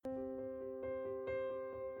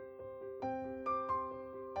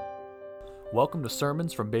Welcome to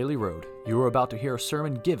Sermons from Bailey Road. You are about to hear a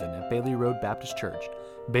sermon given at Bailey Road Baptist Church.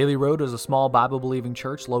 Bailey Road is a small Bible-believing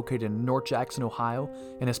church located in North Jackson, Ohio,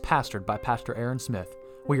 and is pastored by Pastor Aaron Smith.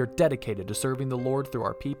 We are dedicated to serving the Lord through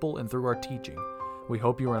our people and through our teaching. We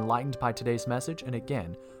hope you are enlightened by today's message, and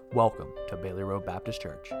again, welcome to Bailey Road Baptist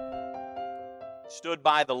Church. Stood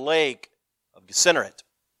by the lake of Gennesaret,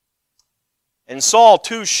 and saw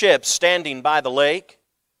two ships standing by the lake,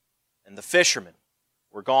 and the fishermen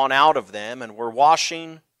were gone out of them, and were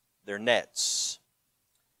washing their nets.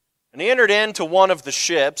 And he entered into one of the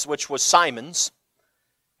ships, which was Simon's,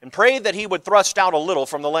 and prayed that he would thrust out a little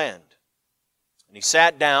from the land. And he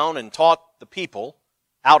sat down and taught the people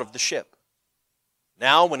out of the ship.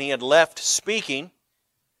 Now when he had left speaking,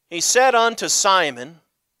 he said unto Simon,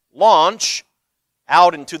 Launch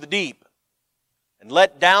out into the deep, and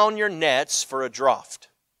let down your nets for a draught.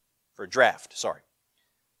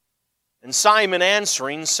 And Simon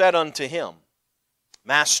answering said unto him,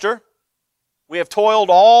 Master, we have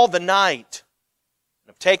toiled all the night,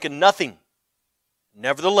 and have taken nothing.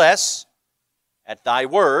 Nevertheless, at thy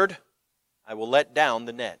word, I will let down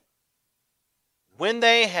the net. When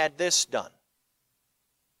they had this done,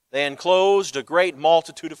 they enclosed a great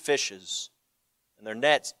multitude of fishes, and their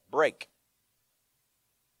nets brake.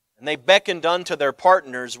 And they beckoned unto their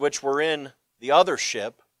partners which were in the other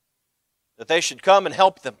ship, that they should come and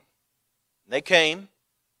help them. And they came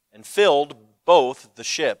and filled both the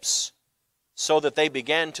ships, so that they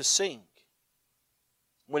began to sink.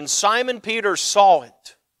 When Simon Peter saw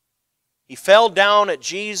it, he fell down at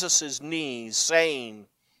Jesus' knees, saying,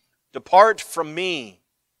 Depart from me,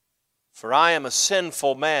 for I am a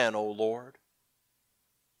sinful man, O Lord.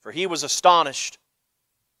 For he was astonished,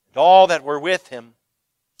 and all that were with him,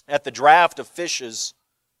 at the draught of fishes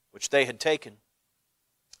which they had taken.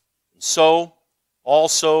 And so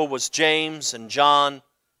also was James and John,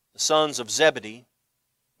 the sons of Zebedee,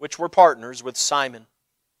 which were partners with Simon.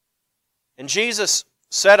 And Jesus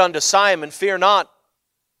said unto Simon, Fear not,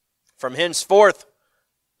 from henceforth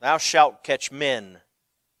thou shalt catch men.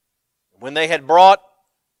 When they had brought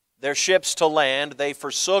their ships to land, they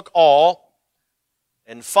forsook all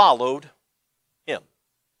and followed him.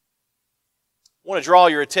 I want to draw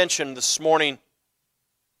your attention this morning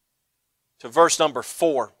to verse number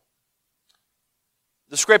 4.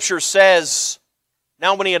 The Scripture says,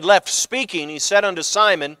 Now when he had left speaking, he said unto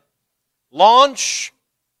Simon, Launch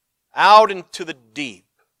out into the deep,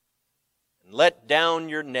 and let down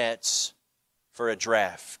your nets for a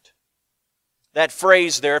draught. That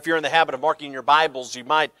phrase there, if you're in the habit of marking your Bibles, you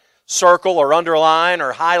might circle or underline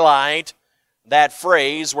or highlight that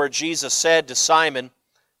phrase where Jesus said to Simon,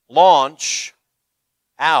 Launch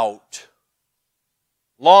out.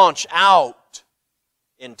 Launch out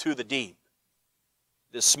into the deep.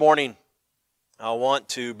 This morning, I want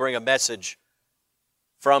to bring a message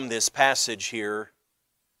from this passage here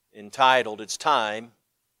entitled, It's Time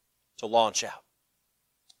to Launch Out.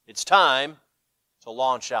 It's time to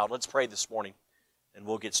launch out. Let's pray this morning and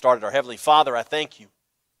we'll get started. Our Heavenly Father, I thank you.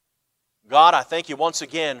 God, I thank you once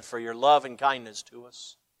again for your love and kindness to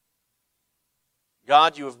us.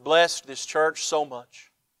 God, you have blessed this church so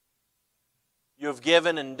much. You have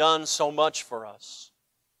given and done so much for us.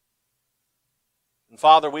 And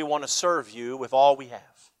Father, we want to serve you with all we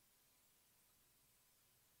have,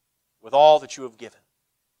 with all that you have given.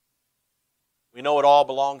 We know it all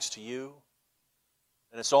belongs to you,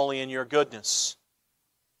 and it's only in your goodness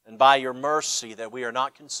and by your mercy that we are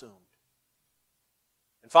not consumed.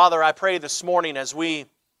 And Father, I pray this morning as we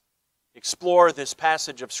explore this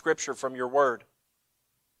passage of Scripture from your Word,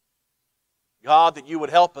 God, that you would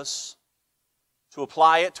help us to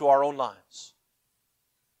apply it to our own lives.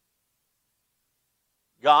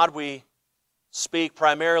 God, we speak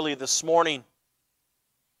primarily this morning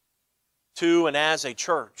to and as a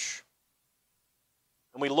church.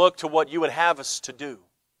 And we look to what you would have us to do.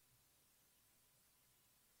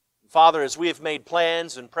 Father, as we have made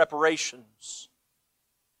plans and preparations,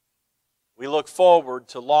 we look forward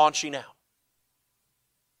to launching out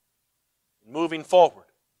and moving forward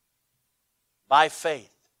by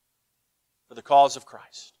faith for the cause of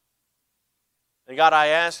Christ. And God, I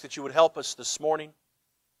ask that you would help us this morning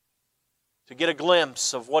to get a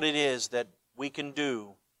glimpse of what it is that we can do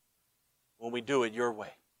when we do it your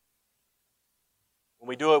way. When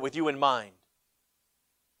we do it with you in mind.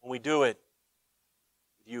 When we do it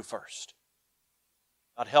with you first.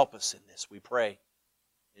 God, help us in this, we pray.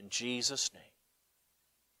 In Jesus'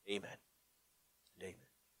 name, amen. Amen.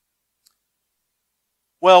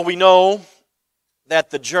 Well, we know that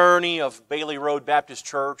the journey of Bailey Road Baptist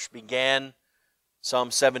Church began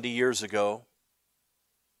some 70 years ago.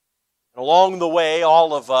 And along the way,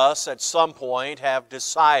 all of us at some point have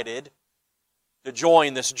decided to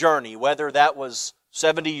join this journey, whether that was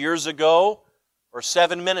 70 years ago or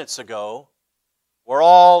 7 minutes ago. We're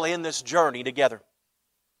all in this journey together.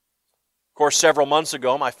 Of course, several months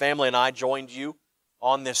ago, my family and I joined you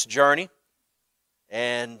on this journey.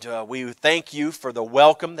 And we thank you for the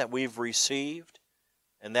welcome that we've received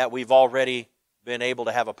and that we've already been able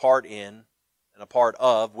to have a part in and a part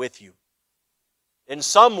of with you. In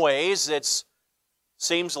some ways, it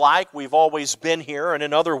seems like we've always been here, and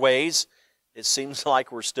in other ways, it seems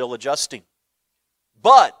like we're still adjusting.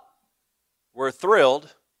 But we're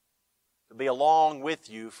thrilled to be along with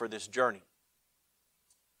you for this journey.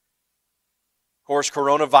 Of course,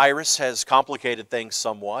 coronavirus has complicated things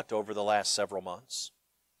somewhat over the last several months.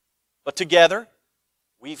 But together,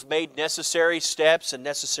 we've made necessary steps and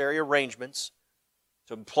necessary arrangements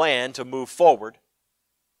to plan to move forward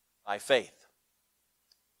by faith.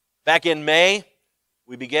 Back in May,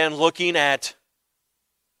 we began looking at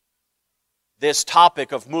this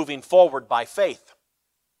topic of moving forward by faith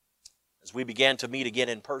as we began to meet again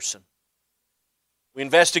in person. We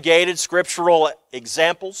investigated scriptural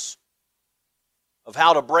examples of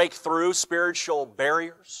how to break through spiritual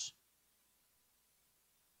barriers.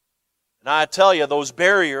 And I tell you, those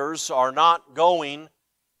barriers are not going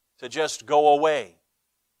to just go away.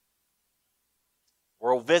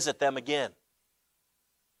 We'll visit them again.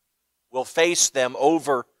 We'll face them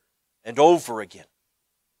over and over again.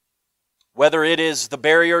 Whether it is the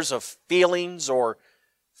barriers of feelings or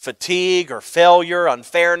fatigue or failure,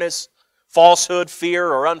 unfairness, falsehood, fear,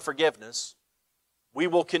 or unforgiveness, we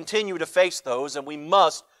will continue to face those, and we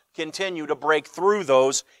must continue to break through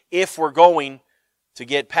those if we're going to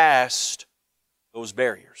get past those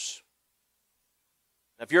barriers.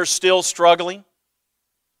 If you're still struggling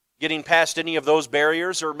getting past any of those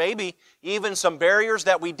barriers, or maybe even some barriers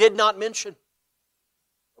that we did not mention,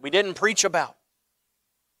 that we didn't preach about,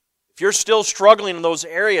 if you're still struggling in those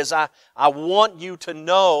areas, I want you to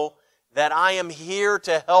know that I am here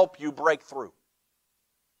to help you break through.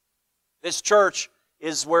 This church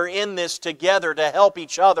we're in this together to help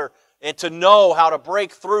each other and to know how to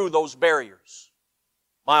break through those barriers.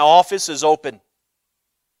 My office is open.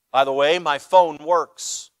 By the way, my phone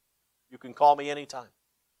works. You can call me anytime.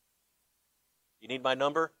 You need my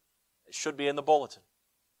number? It should be in the bulletin.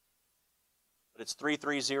 But it's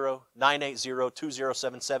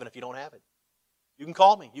 330-980-2077 if you don't have it. You can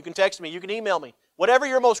call me. You can text me. You can email me. Whatever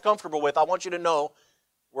you're most comfortable with, I want you to know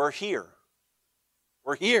we're here.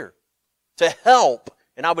 We're here to help,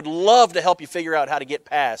 and I would love to help you figure out how to get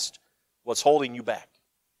past what's holding you back.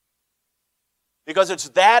 Because it's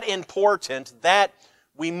that important that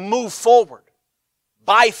we move forward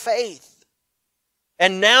by faith.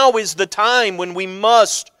 And now is the time when we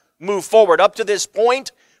must move forward. Up to this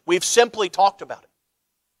point, we've simply talked about it.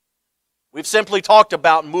 We've simply talked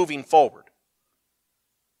about moving forward.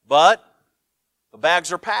 But the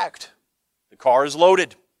bags are packed. The car is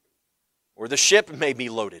loaded. Or the ship may be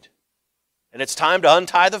loaded. And it's time to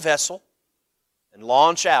untie the vessel and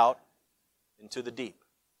launch out into the deep.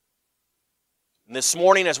 And this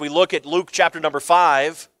morning, as we look at Luke chapter number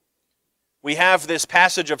 5, we have this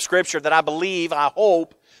passage of Scripture that I believe, I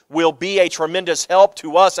hope, will be a tremendous help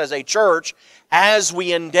to us as a church as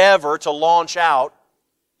we endeavor to launch out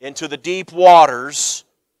into the deep waters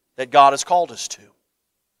that God has called us to.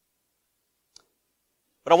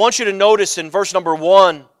 But I want you to notice in verse number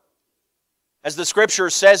 1, as the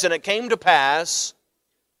Scripture says, "And it came to pass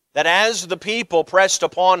that as the people pressed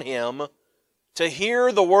upon him to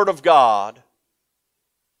hear the word of God,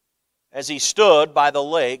 as he stood by the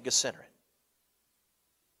lake Gennesaret."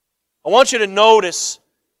 I want you to notice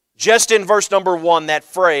just in verse number 1 that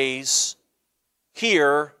phrase,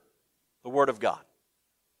 "hear the word of God."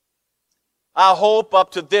 I hope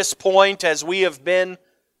up to this point, as we have been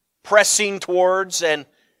pressing towards and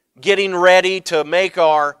getting ready to make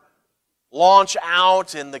our launch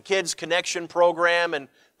out in the Kids Connection program and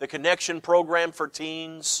the Connection program for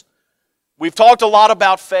teens, we've talked a lot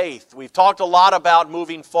about faith. We've talked a lot about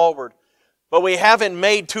moving forward. But we haven't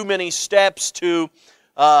made too many steps to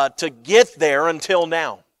get there until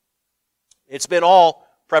now. It's been all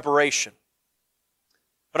preparation.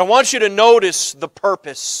 But I want you to notice the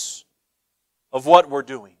purpose of what we're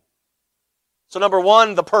doing. So number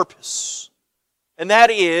 1, the purpose. And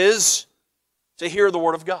that is to hear the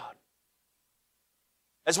Word of God.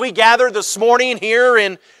 As we gather this morning here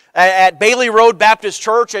at Bailey Road Baptist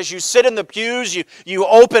Church, as you sit in the pews, you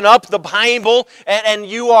open up the Bible and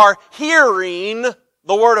you are hearing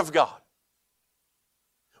the Word of God.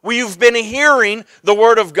 We've been hearing the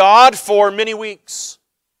Word of God for many weeks.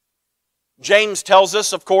 James tells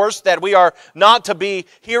us, of course, that we are not to be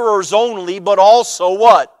hearers only, but also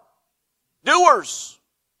what? Doers.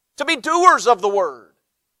 To be doers of the Word.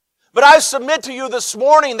 But I submit to you this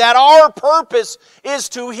morning that our purpose is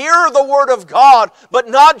to hear the Word of God, but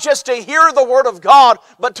not just to hear the Word of God,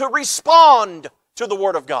 but to respond to the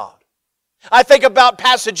Word of God. I think about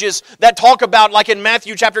passages that talk about, like in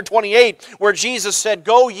Matthew chapter 28, where Jesus said,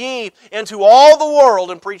 "Go ye into all the world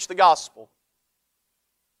and preach the gospel."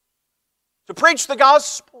 To preach the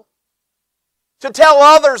gospel. To tell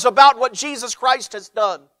others about what Jesus Christ has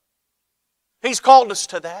done. He's called us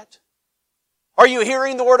to that. Are you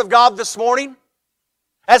hearing the Word of God this morning?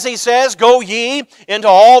 As He says, "Go ye into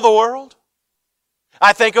all the world."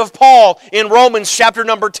 I think of Paul in Romans chapter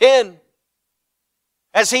number 10.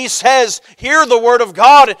 As he says, hear the Word of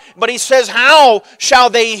God, but he says, how shall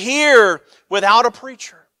they hear without a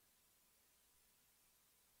preacher?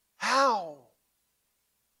 How?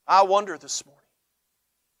 I wonder this morning.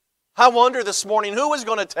 I wonder this morning, who is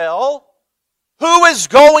going to tell? Who is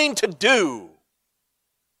going to do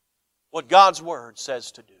what God's Word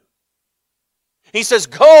says to do? He says,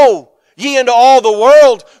 "Go ye into all the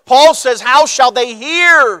world." Paul says, how shall they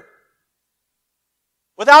hear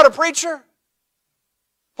without a preacher?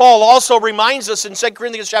 Paul also reminds us in 2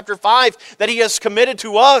 Corinthians chapter 5 that he has committed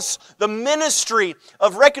to us the ministry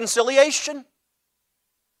of reconciliation.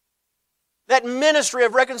 That ministry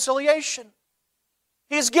of reconciliation.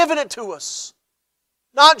 He's given it to us.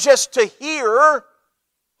 Not just to hear,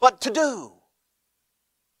 but to do.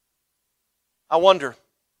 I wonder,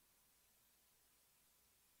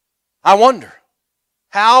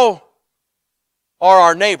 how are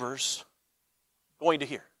our neighbors going to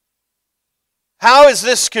hear? How is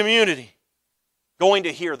this community going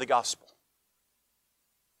to hear the gospel?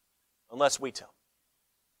 Unless we tell.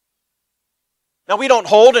 Now, we don't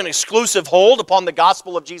hold an exclusive hold upon the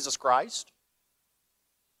gospel of Jesus Christ,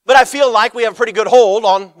 but I feel like we have a pretty good hold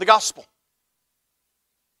on the gospel.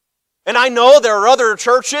 And I know there are other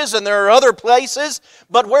churches and there are other places,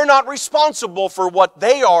 but we're not responsible for what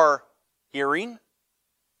they are hearing.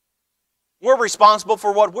 We're responsible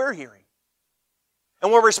for what we're hearing.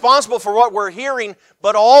 And we're responsible for what we're hearing,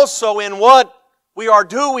 but also in what we are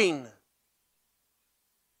doing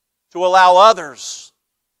to allow others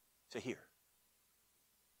to hear.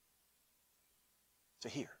 To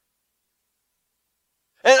hear.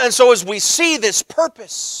 And so as we see this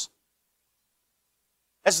purpose,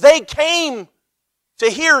 as they came to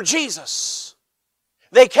hear Jesus,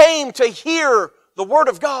 they came to hear the Word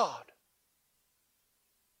of God.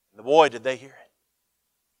 And boy, did they hear it.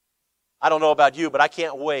 I don't know about you, but I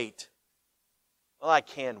can't wait. Well, I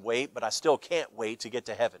can wait, but I still can't wait to get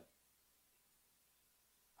to heaven.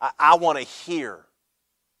 I want to hear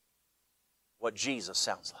what Jesus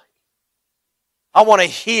sounds like. I want to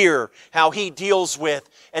hear how He deals with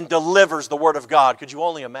and delivers the Word of God. Could you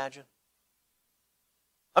only imagine?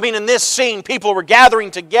 I mean, in this scene, people were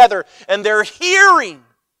gathering together and they're hearing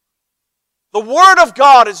the Word of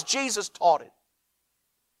God as Jesus taught it.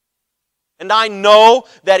 And I know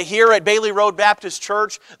that here at Bailey Road Baptist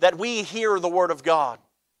Church that we hear the Word of God.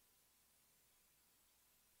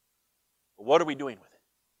 But what are we doing with it?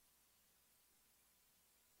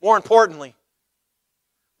 More importantly,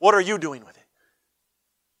 what are you doing with it?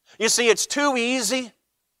 You see, it's too easy.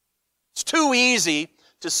 It's too easy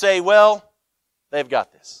to say, well, they've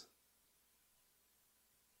got this.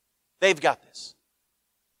 They've got this.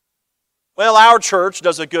 Well, our church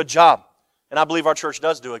does a good job. And I believe our church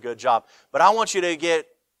does do a good job. But I want you to get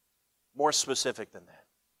more specific than that.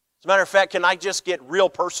 As a matter of fact, can I just get real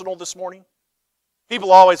personal this morning?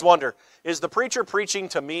 People always wonder, is the preacher preaching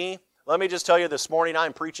to me? Let me just tell you this morning,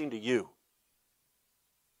 I'm preaching to you.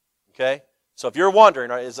 Okay? So if you're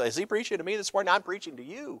wondering, is he preaching to me this morning? I'm preaching to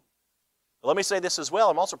you. But let me say this as well,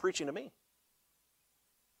 I'm also preaching to me.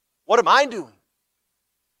 What am I doing?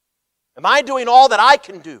 Am I doing all that I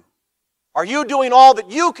can do? Are you doing all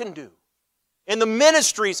that you can do in the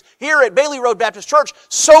ministries here at Bailey Road Baptist Church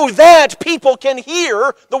so that people can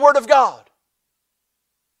hear the Word of God?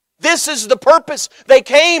 This is the purpose. They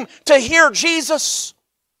came to hear Jesus.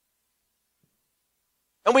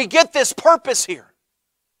 And we get this purpose here.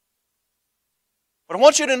 But I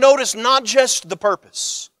want you to notice not just the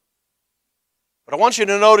purpose, but I want you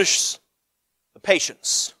to notice the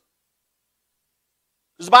patience.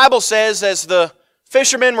 Because the Bible says as the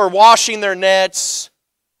fishermen were washing their nets,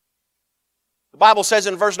 the Bible says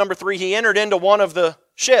in verse number 3, he entered into one of the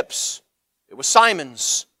ships. It was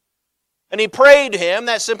Simon's. And he prayed him,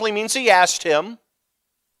 that simply means he asked him,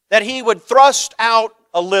 that he would thrust out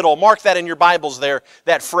a little. Mark that in your Bibles there,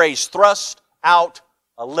 that phrase, thrust out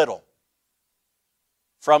a little.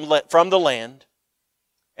 from the land,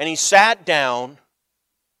 and he sat down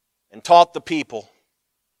and taught the people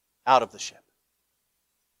out of the ship.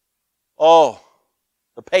 Oh,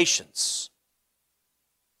 the patience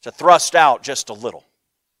to thrust out just a little.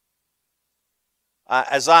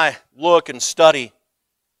 As I look and study,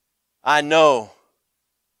 I know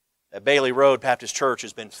that Bailey Road Baptist Church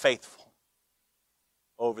has been faithful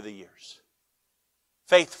over the years.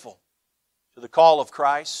 Faithful to the call of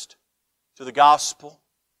Christ, to the gospel,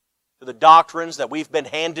 to the doctrines that we've been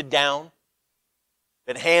handed down,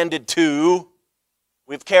 been handed to.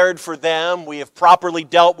 We've cared for them. We have properly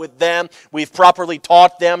dealt with them. We've properly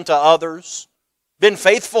taught them to others. Been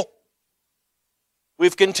faithful.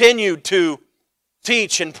 We've continued to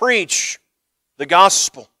teach and preach the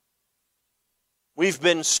gospel. We've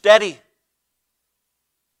been steady.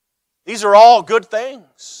 These are all good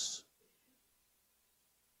things.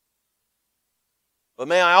 But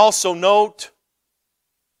may I also note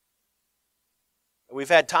that we've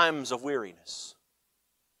had times of weariness.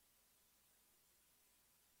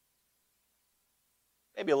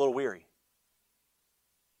 Maybe a little weary.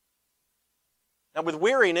 Now with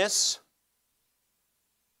weariness,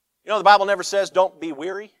 the Bible never says don't be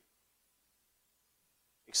weary,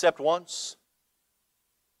 except once.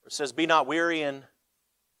 It says be not weary in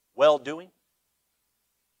well-doing.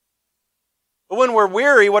 But when we're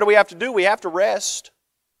weary, what do we have to do? We have to rest.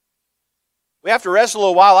 We have to rest a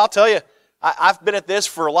little while. I'll tell you, I've been at this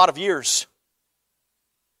for a lot of years.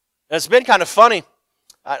 And it's been kind of funny.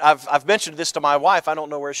 I've mentioned this to my wife. I don't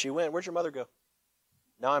know where she went. Where'd your mother go?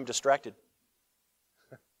 Now I'm distracted.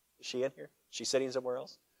 Is she in here? Is she sitting somewhere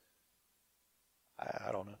else?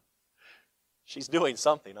 I don't know. She's doing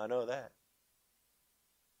something, I know that.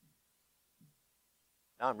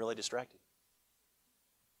 Now I'm really distracted.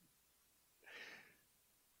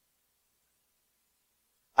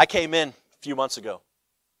 I came in a few months ago.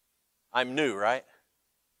 I'm new, right?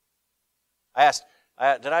 Did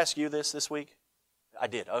I ask you this week? I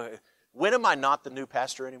did. Okay. When am I not the new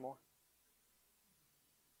pastor anymore?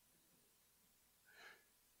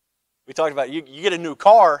 We talked about you get a new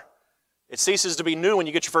car, it ceases to be new when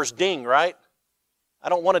you get your first ding, right? I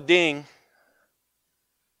don't want a ding,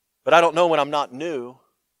 but I don't know when I'm not new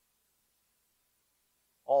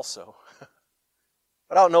also.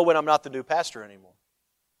 But I don't know when I'm not the new pastor anymore.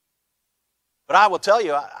 But I will tell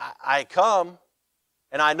you, I come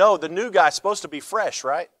and I know the new guy's supposed to be fresh,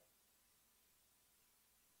 right?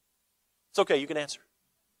 It's okay, you can answer.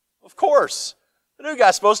 Of course. The new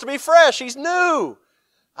guy's supposed to be fresh. He's new.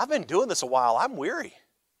 I've been doing this a while. I'm weary.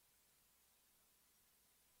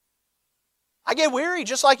 I get weary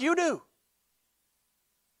just like you do.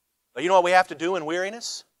 But you know what we have to do in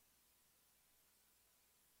weariness?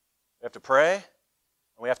 We have to pray, and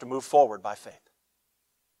we have to move forward by faith.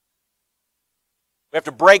 We have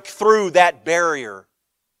to break through that barrier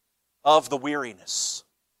of the weariness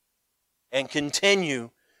and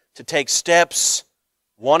continue to take steps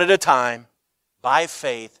one at a time by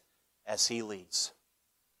faith as He leads.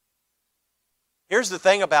 Here's the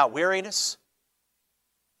thing about weariness,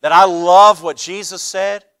 that I love what Jesus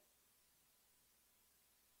said. He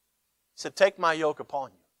said, take my yoke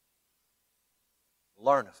upon you.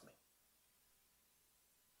 Learn of me.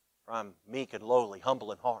 For I'm meek and lowly,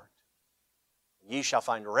 humble in heart. And ye shall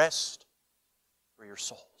find rest for your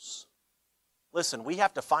souls. Listen, we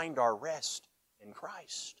have to find our rest in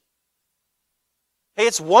Christ. Hey,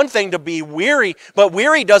 it's one thing to be weary, but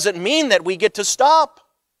weary doesn't mean that we get to stop.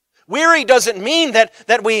 Weary doesn't mean that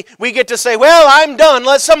we get to say, well, I'm done,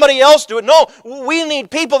 let somebody else do it. No, we need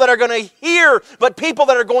people that are going to hear, but people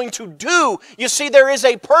that are going to do. You see, there is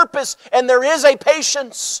a purpose and there is a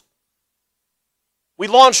patience. We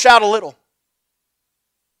launched out a little.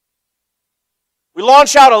 We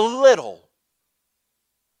launched out a little.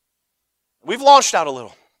 We've launched out a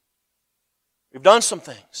little. We've done some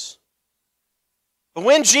things. But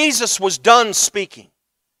when Jesus was done speaking,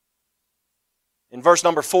 in verse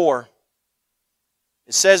number 4,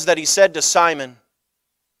 it says that He said to Simon,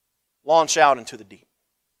 launch out into the deep.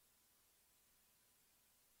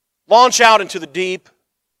 Launch out into the deep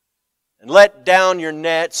and let down your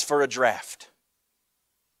nets for a draft.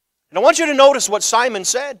 And I want you to notice what Simon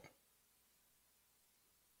said.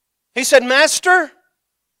 He said, Master,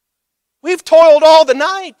 we've toiled all the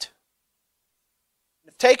night.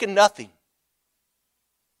 We've taken nothing.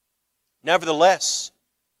 Nevertheless,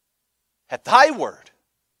 at Thy word,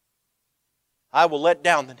 I will let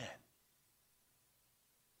down the net.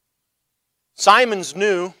 Simon's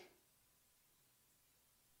new.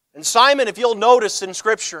 And Simon, if you'll notice in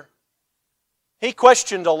Scripture, he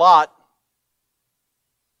questioned a lot.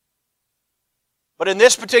 But in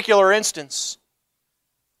this particular instance,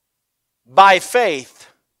 by faith,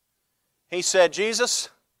 he said, Jesus,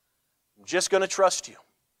 I'm just going to trust you.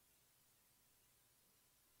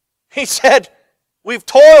 He said, we've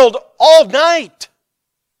toiled all night.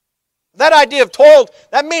 That idea of toiled,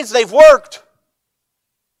 that means they've worked.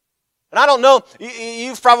 And I don't know,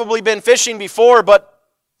 you've probably been fishing before, but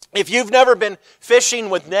if you've never been fishing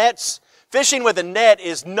with nets, fishing with a net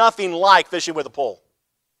is nothing like fishing with a pole.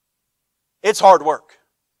 It's hard work.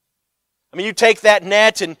 I mean, you take that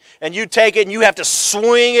net and you take it and you have to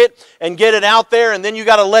swing it and get it out there, and then you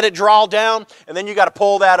got to let it draw down, and then you got to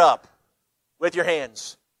pull that up with your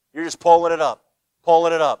hands. You're just pulling it up,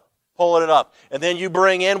 pulling it up, pulling it up. And then you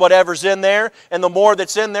bring in whatever's in there, and the more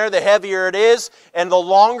that's in there, the heavier it is. And the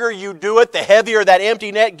longer you do it, the heavier that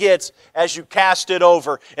empty net gets as you cast it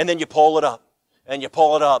over. And then you pull it up, and you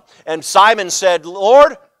pull it up. And Simon said,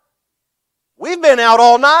 Lord, we've been out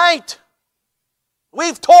all night.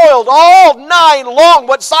 We've toiled all night long.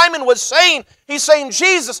 What Simon was saying, he's saying,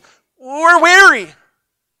 Jesus, we're weary.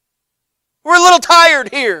 We're a little tired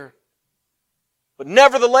here. But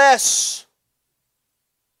nevertheless,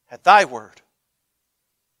 at thy word,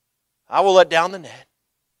 I will let down the net.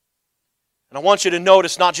 And I want you to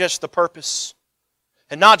notice not just the purpose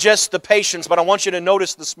and not just the patience, but I want you to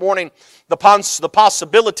notice this morning the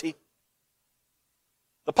possibility.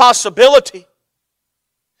 The possibility.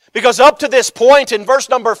 Because up to this point in verse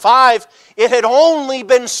number 5, it had only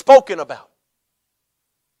been spoken about.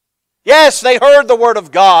 Yes, they heard the word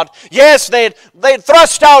of God. Yes, they had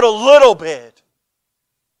thrust out a little bit.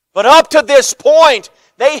 But up to this point,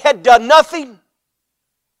 they had done nothing.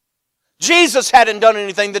 Jesus hadn't done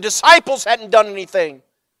anything. The disciples hadn't done anything.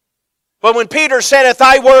 But when Peter said, at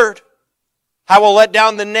thy word, I will let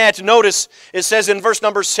down the net. Notice it says in verse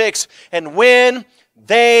number 6, and when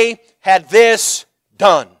they had this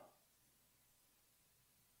done,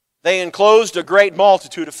 they enclosed a great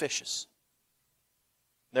multitude of fishes.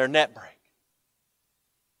 Their net break.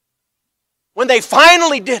 When they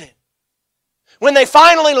finally did it, when they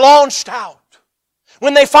finally launched out,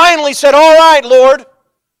 when they finally said, all right, Lord,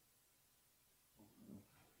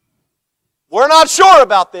 we're not sure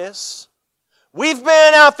about this. We've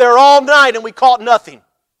been out there all night and we caught nothing.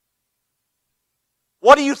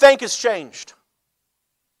 What do you think has changed?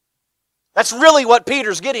 That's really what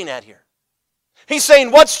Peter's getting at here. He's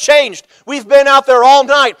saying, what's changed? We've been out there all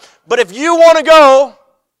night, but if you want to go,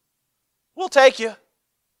 we'll take you.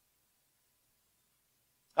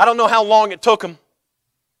 I don't know how long it took them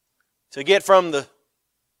to get from the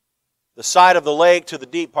side of the lake to the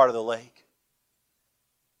deep part of the lake.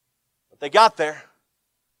 But they got there.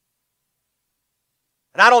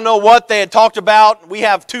 And I don't know what they had talked about. We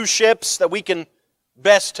have two ships that we can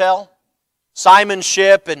best tell. Simon's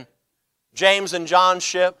ship and James and John's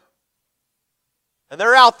ship. And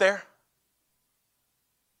they're out there.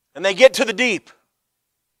 And they get to the deep.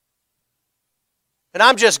 And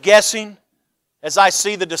I'm just guessing as I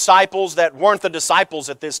see the disciples that weren't the disciples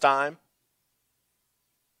at this time.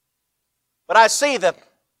 But I see them.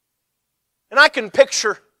 And I can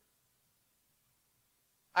picture,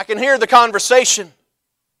 I can hear the conversation.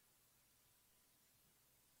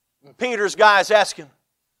 And Peter's guys asking,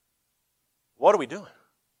 what are we doing?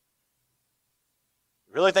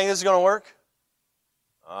 You really think this is going to work?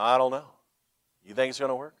 I don't know. You think it's going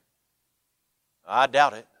to work? I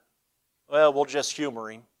doubt it. Well, we'll just humor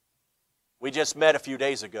him. We just met a few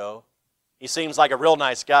days ago. He seems like a real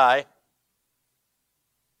nice guy.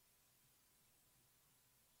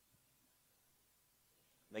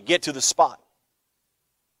 They get to the spot.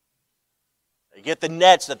 They get the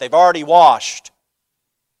nets that they've already washed.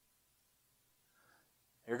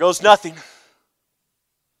 Here goes nothing.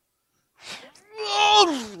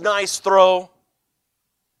 Oh, nice throw.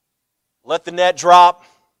 Let the net drop.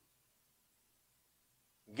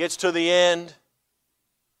 Gets to the end.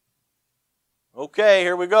 Okay,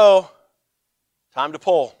 here we go. Time to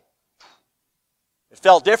pull. It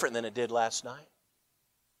felt different than it did last night.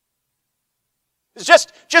 It's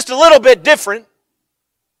just a little bit different.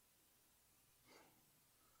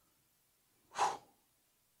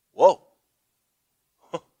 Whoa.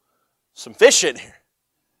 Some fish in here.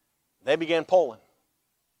 They began pulling.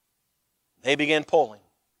 They began pulling.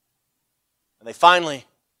 And they finally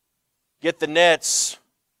get the nets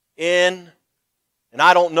in. And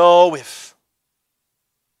I don't know if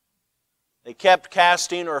they kept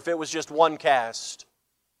casting or if it was just one cast.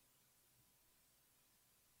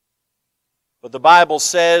 But the Bible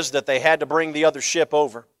says that they had to bring the other ship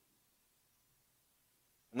over.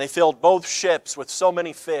 And they filled both ships with so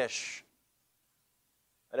many fish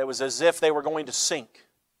that it was as if they were going to sink.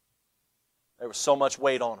 There was so much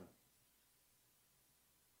weight on them.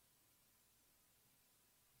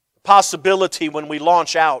 The possibility when we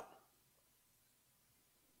launch out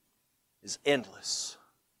is endless.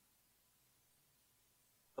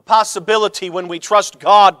 The possibility when we trust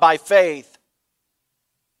God by faith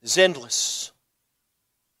is endless.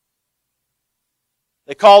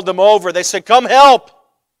 They called them over. They said, "Come help."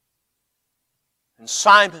 And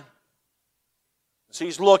Simon, as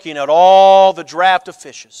he's looking at all the draft of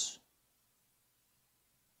fishes,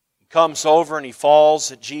 he comes over and he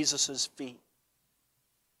falls at Jesus' feet.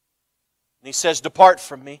 And he says, "Depart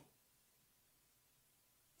from me,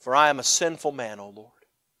 for I am a sinful man, O Lord."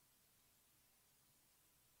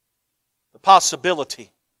 The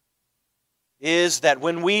possibility is that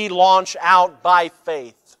when we launch out by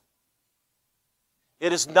faith,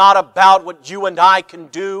 it is not about what you and I can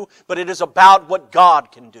do, but it is about what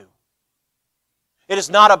God can do. It is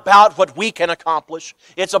not about what we can accomplish.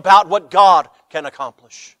 It's about what God can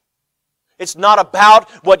accomplish. It's not about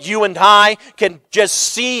what you and I can just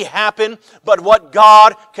see happen, but what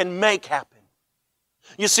God can make happen.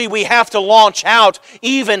 You see, we have to launch out.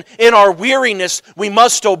 Even in our weariness, we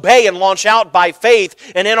must obey and launch out by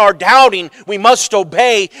faith. And in our doubting, we must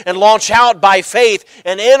obey and launch out by faith.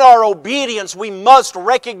 And in our obedience, we must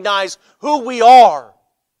recognize who we are.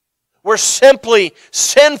 We're simply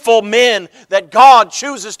sinful men that God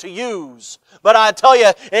chooses to use. But I tell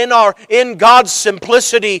you, in God's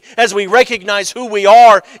simplicity, as we recognize who we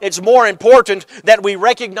are, it's more important that we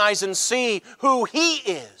recognize and see who He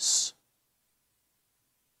is.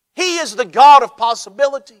 He is the God of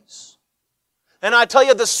possibilities. And I tell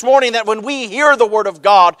you this morning that when we hear the Word of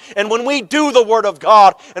God, and when we do the Word of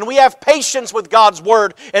God, and we have patience with God's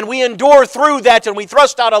Word, and we endure through that, and we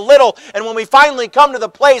thrust out a little, and when we finally come to the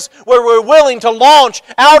place where we're willing to launch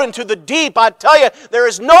out into the deep, I tell you, there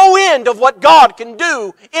is no end of what God can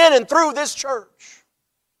do in and through this church.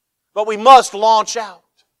 But we must launch out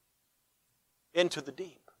into the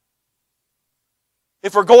deep.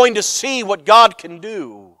 If we're going to see what God can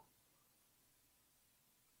do.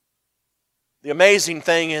 The amazing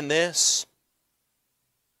thing in this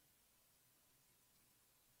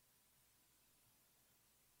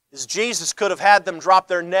is Jesus could have had them drop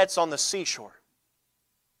their nets on the seashore.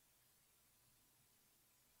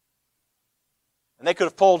 And they could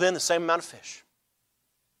have pulled in the same amount of fish.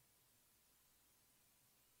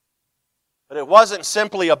 But it wasn't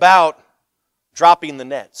simply about dropping the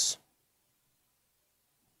nets.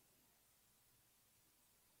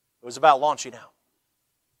 It was about launching out.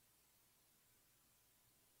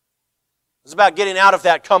 It was about getting out of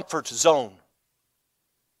that comfort zone.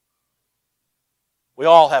 We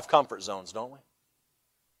all have comfort zones, don't we?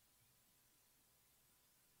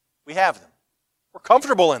 We have them. We're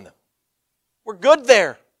comfortable in them. We're good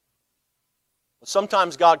there. But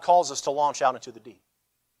sometimes God calls us to launch out into the deep.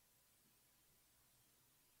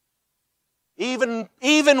 Even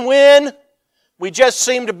when we just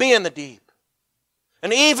seem to be in the deep.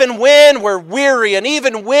 And even when we're weary, and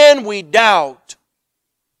even when we doubt,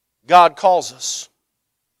 God calls us.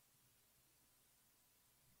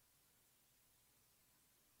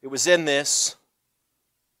 It was in this,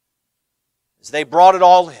 as they brought it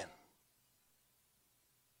all in,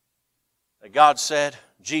 that God said,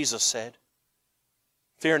 Jesus said,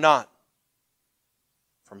 "Fear not,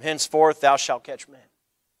 from henceforth thou shalt catch men."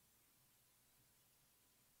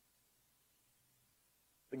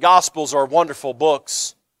 The Gospels are wonderful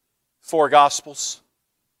books, 4 Gospels.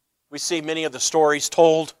 We see many of the stories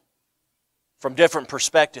told from different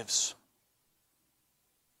perspectives.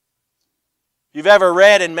 If you've ever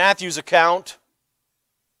read in Matthew's account,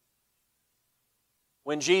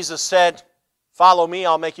 when Jesus said, "Follow me,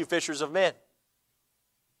 I'll make you fishers of men."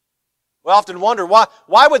 We often wonder,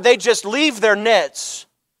 why would they just leave their nets?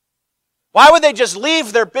 Why would they just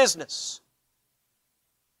leave their business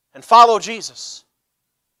and follow Jesus?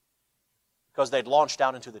 Because they'd launched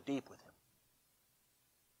out into the deep with Him.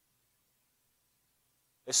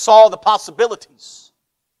 They saw the possibilities.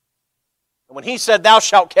 And when He said, "Thou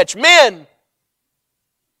shalt catch men,"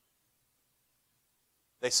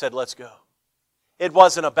 they said, "Let's go." It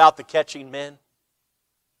wasn't about the catching men.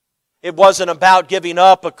 It wasn't about giving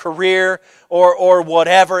up a career or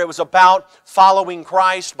whatever. It was about following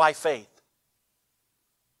Christ by faith.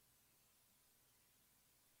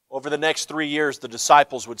 Over the next 3 years, the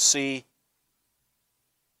disciples would see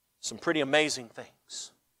some pretty amazing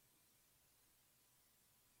things.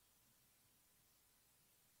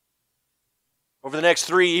 Over the next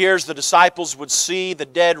 3 years, the disciples would see the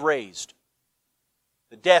dead raised,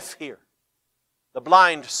 the deaf hear, the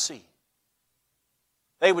blind see.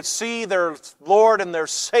 They would see their Lord and their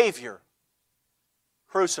Savior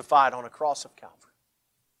crucified on a cross of Calvary.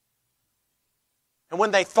 And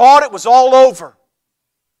when they thought it was all over,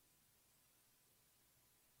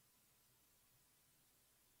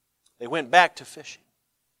 They went back to fishing.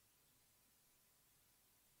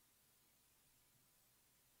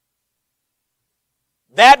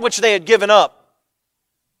 That which they had given up,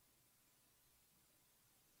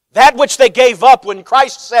 that which they gave up when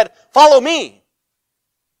Christ said, "Follow me,"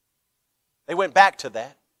 they went back to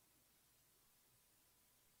that.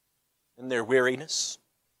 In their weariness,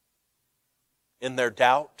 in their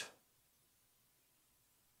doubt.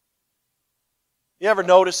 You ever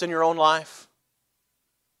notice in your own life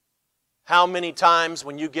how many times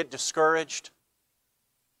when you get discouraged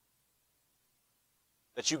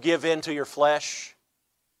that you give in to your flesh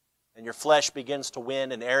and your flesh begins to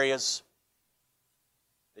win in areas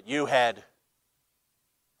that you had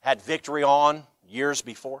victory on years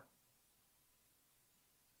before?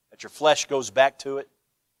 That your flesh goes back to it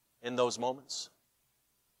in those moments?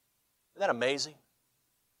 Isn't that amazing?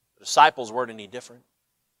 The disciples weren't any different.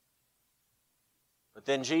 But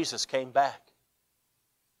then Jesus came back.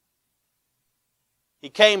 He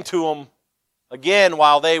came to them again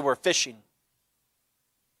while they were fishing.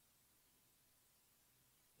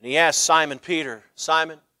 And He asked Simon Peter,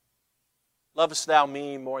 "Simon, lovest thou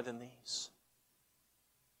me more than these?"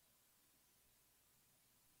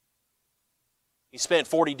 He spent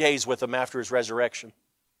 40 days with them after His resurrection,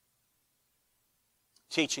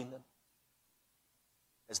 teaching them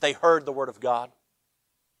as they heard the Word of God.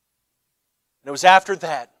 And it was after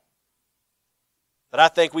that I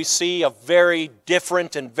think we see a very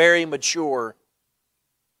different and very mature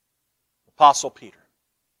Apostle Peter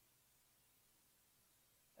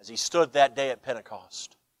as he stood that day at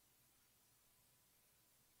Pentecost.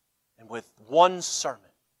 And with one sermon,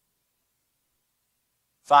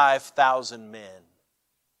 5,000 men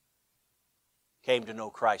came to know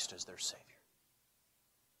Christ as their Savior.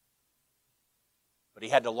 But he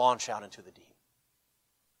had to launch out into the deep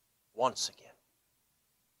once again.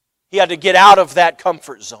 He had to get out of that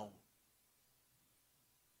comfort zone.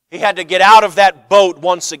 He had to get out of that boat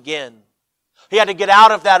once again. He had to get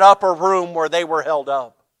out of that upper room where they were held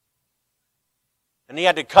up. And he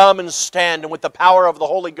had to come and stand, and with the power of the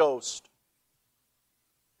Holy Ghost,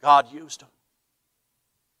 God used him.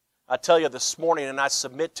 I tell you this morning, and I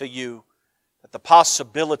submit to you, that the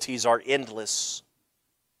possibilities are endless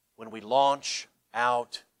when we launch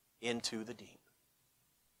out into the deep.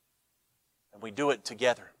 And we do it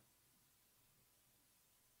together.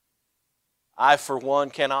 I, for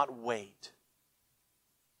one, cannot wait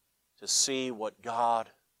to see what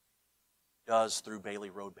God does through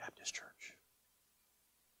Bailey Road Baptist Church.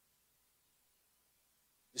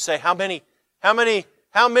 You say, how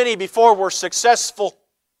many before were successful?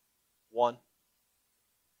 One.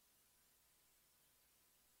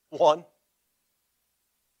 One.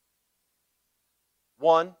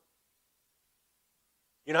 One.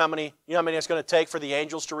 You know how many it's going to take for the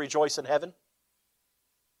angels to rejoice in heaven?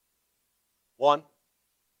 One.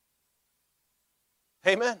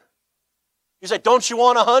 Amen. You say, don't you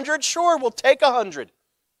want 100? Sure, we'll take 100.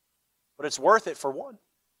 But it's worth it for one.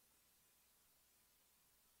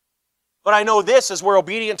 But I know this, as we're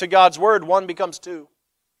obedient to God's Word, 1 becomes 2.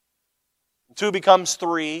 2 becomes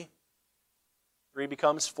 3. 3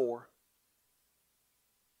 becomes 4.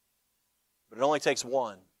 But it only takes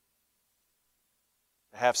 1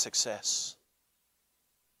 to have success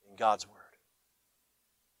in God's Word.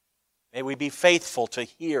 May we be faithful to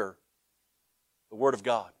hear the Word of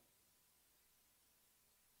God.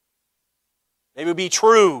 May we be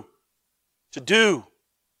true to do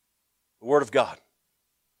the Word of God.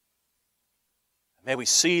 May we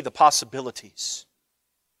see the possibilities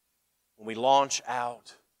when we launch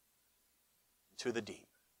out into the deep.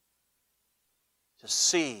 To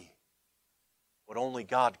see what only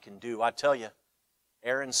God can do. I tell you,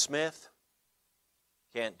 Aaron Smith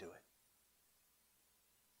can't do it.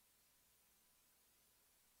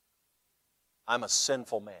 I'm a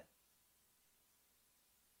sinful man.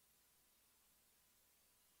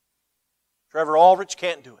 Trevor Aldrich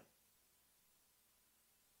can't do it.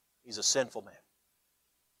 He's a sinful man.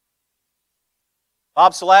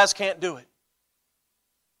 Bob Salaz can't do it.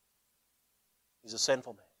 He's a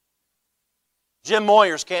sinful man. Jim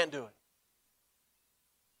Moyers can't do it.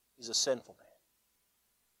 He's a sinful man.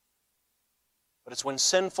 But it's when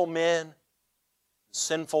sinful men and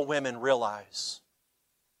sinful women realize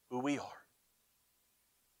who we are,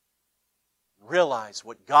 realize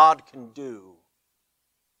what God can do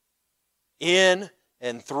in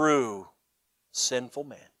and through sinful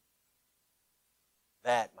men.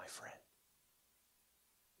 That, my friend,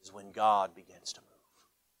 is when God begins to move.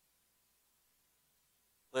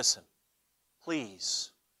 Listen,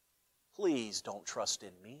 please don't trust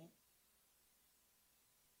in me.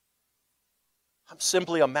 I'm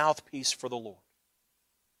simply a mouthpiece for the Lord.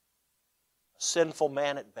 sinful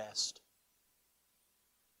man at best.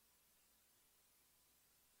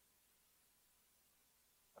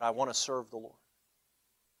 But I want to serve the Lord.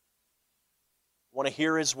 I want to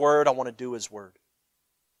hear His Word. I want to do His Word.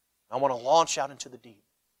 I want to launch out into the deep.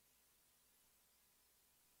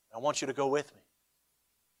 I want you to go with me.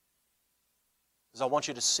 Because I want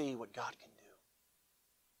you to see what God can do.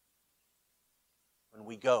 When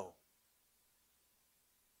we go,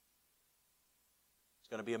 it's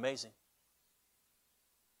going to be amazing.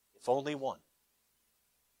 If only one.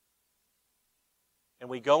 And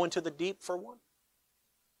we go into the deep for one.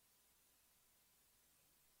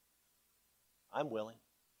 I'm willing.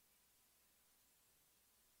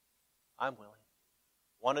 I'm willing.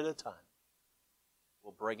 One at a time.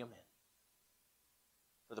 We'll bring them in.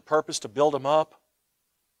 For the purpose to build them up,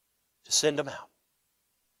 to send them out.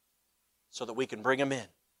 So that we can bring them in.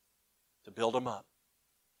 To build them up.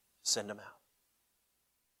 To send them out.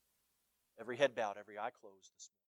 Every head bowed, every eye closed this morning.